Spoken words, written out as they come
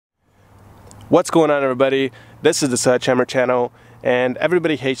What's going on, everybody? This is the Sledgehammer channel, and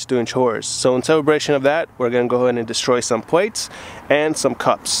everybody hates doing chores. So in celebration of that, we're going to go ahead and destroy some plates and some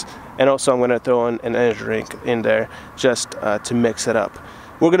cups. And also I'm going to throw in an energy drink in there just to mix it up.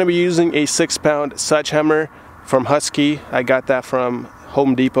 We're going to be using a 6-pound Sledgehammer from Husky. I got that from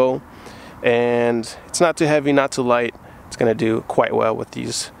Home Depot. And it's not too heavy, not too light. It's going to do quite well with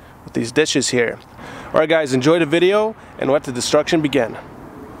these dishes here. Alright guys, enjoy the video and let the destruction begin.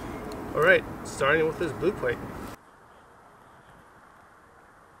 Alright, starting with this blue plate.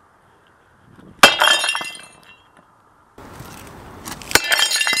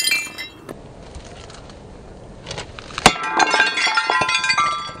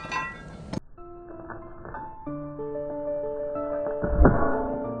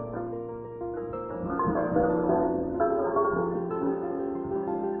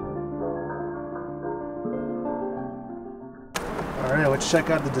 Alright, let's check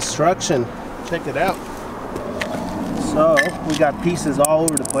out the destruction. Check it out. So, we got pieces all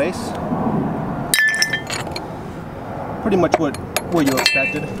over the place. Pretty much what you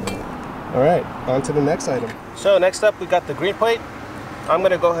expected. Alright, on to the next item. So next up we got the green plate. I'm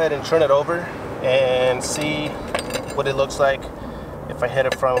going to go ahead and turn it over and see what it looks like if I hit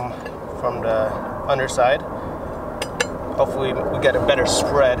it from the underside. Hopefully we get a better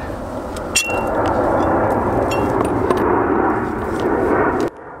spread.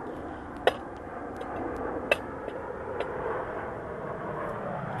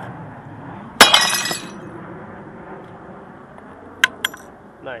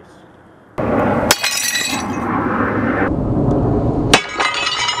 Nice.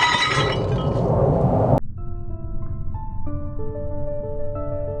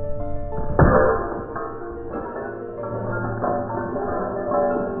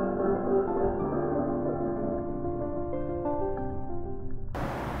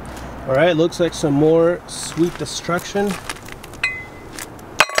 Alright, looks like some more sweet destruction.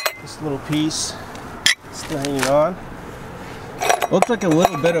 This little piece still hanging on. Looks like a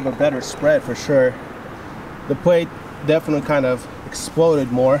little bit of a better spread for sure. The plate definitely kind of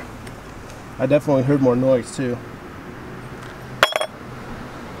exploded more. I definitely heard more noise too.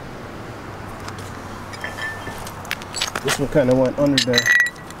 This one kind of went under the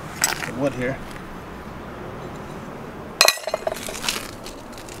wood here.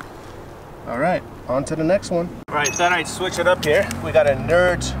 Alright, on to the next one. Alright, thought I'd switch it up here. We got a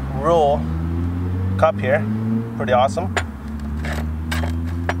Nerd's Rule cup here. Pretty awesome.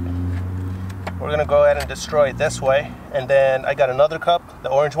 We're going to go ahead and destroy it this way. And then I got another cup, the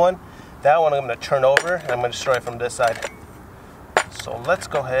orange one. That one I'm going to turn over and I'm going to destroy it from this side. So let's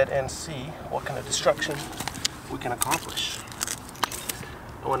go ahead and see what kind of destruction we can accomplish.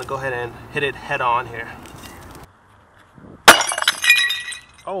 I want to go ahead and hit it head on here.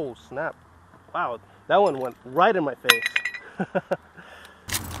 Oh snap. Wow, that one went right in my face.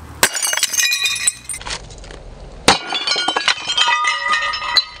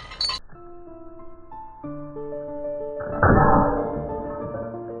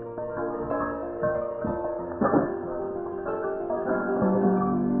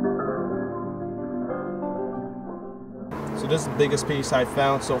 So this is the biggest piece I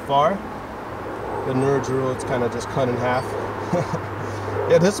found so far. The Nerd's Rule, it's kind of just cut in half.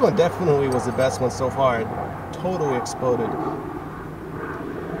 Yeah, this one definitely was the best one so far. It totally exploded.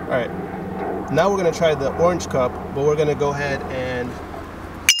 Alright, now we're going to try the orange cup, but we're going to go ahead and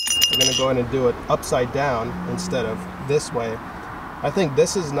do it upside down instead of this way. I think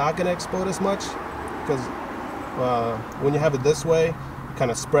this is not going to explode as much because when you have it this way, it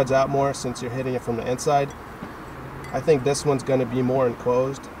kind of spreads out more since you're hitting it from the inside. I think this one's going to be more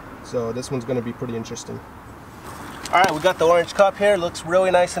enclosed, so this one's going to be pretty interesting. Alright, we got the orange cup here. Looks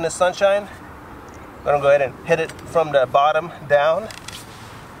really nice in the sunshine. I'm going to go ahead and hit it from the bottom down.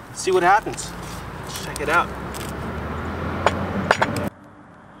 See what happens. Let's check it out.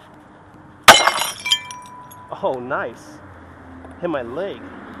 Oh, nice. Hit my leg.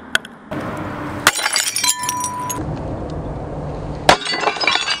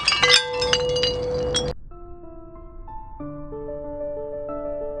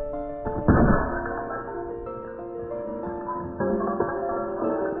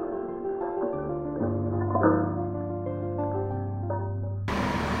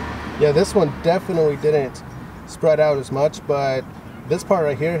 Yeah, this one definitely didn't spread out as much, but this part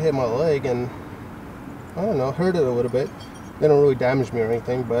right here hit my leg and I don't know, hurt it a little bit. Didn't really damage me or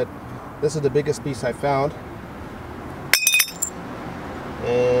anything, but this is the biggest piece I found.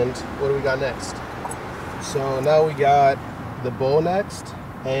 And what do we got next? So now we got the bowl next,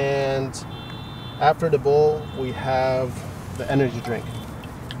 and after the bowl we have the energy drink.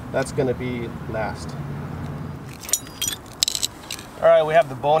 That's gonna be last. All right, we have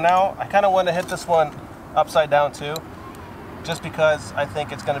the bowl now. I kind of want to hit this one upside down too, just because I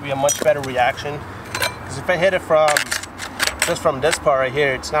think it's gonna be a much better reaction. Because if I hit it from just from this part right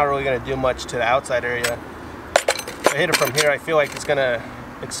here, it's not really gonna do much to the outside area. If I hit it from here, I feel like it's gonna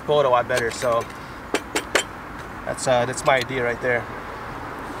explode a lot better. So that's my idea right there.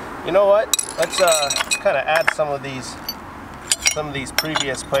 You know what? Let's kind of add some of these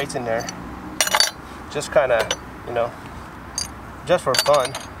previous plates in there. Just kind of, you know, just for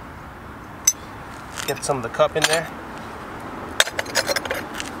fun. Get some of the cup in there.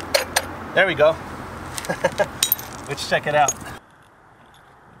 There we go. Let's check it out.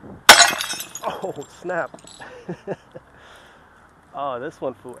 Oh, snap. Oh, this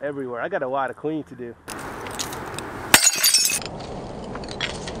one flew everywhere. I got a lot of cleaning to do.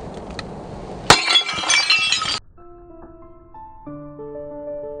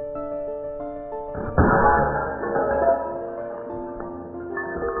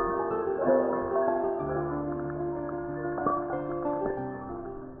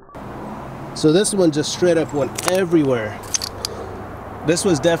 So this one just straight up went everywhere. This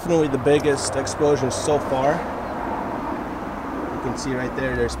was definitely the biggest explosion so far. You can see right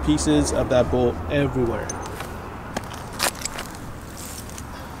there, there's pieces of that bowl everywhere.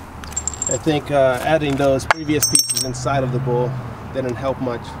 I think adding those previous pieces inside of the bowl didn't help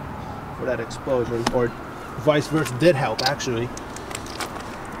much for that explosion, or vice versa, did help actually.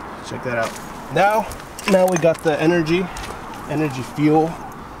 Check that out. Now we got the energy fuel,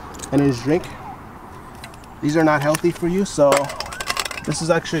 energy drink. These are not healthy for you, so this is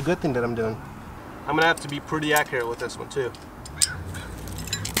actually a good thing that I'm doing. I'm gonna have to be pretty accurate with this one too.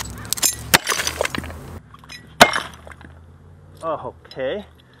 Oh, okay.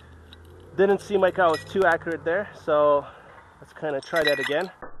 Didn't seem like I was too accurate there, so let's kind of try that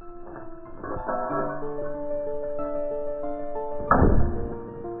again.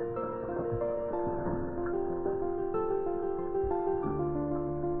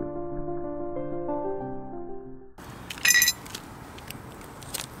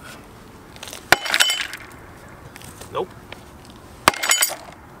 Nope.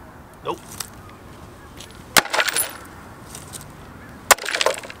 Nope.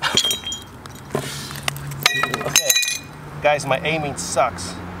 Okay, guys, my aiming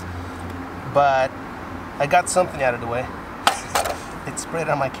sucks, but I got something out of the way. It sprayed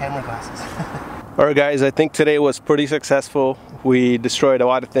on my camera glasses. Alright guys, I think today was pretty successful. We destroyed a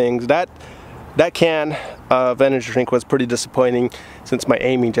lot of things. That can of energy drink was pretty disappointing since my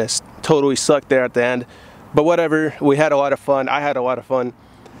aiming just totally sucked there at the end. But whatever, we had a lot of fun. I had a lot of fun.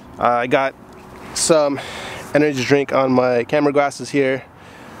 I got some energy drink on my camera glasses here,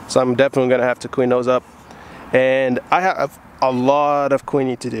 so I'm definitely gonna have to clean those up. And I have a lot of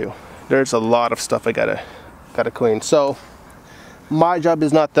cleaning to do. There's a lot of stuff I gotta clean. So my job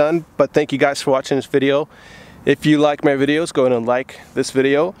is not done, but thank you guys for watching this video. If you like my videos, go ahead and like this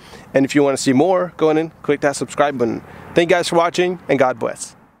video. And if you want to see more, go ahead and click that subscribe button. Thank you guys for watching, and God bless.